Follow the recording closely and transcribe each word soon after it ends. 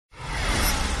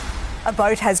A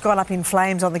boat has gone up in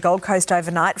flames on the Gold Coast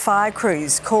overnight. Fire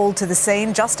crews called to the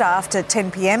scene just after 10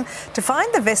 p.m. to find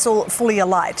the vessel fully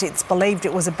alight. It's believed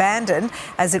it was abandoned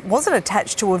as it wasn't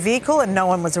attached to a vehicle and no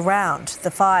one was around.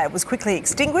 The fire was quickly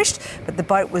extinguished, but the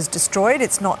boat was destroyed.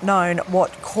 It's not known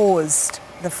what caused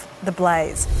the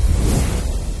blaze.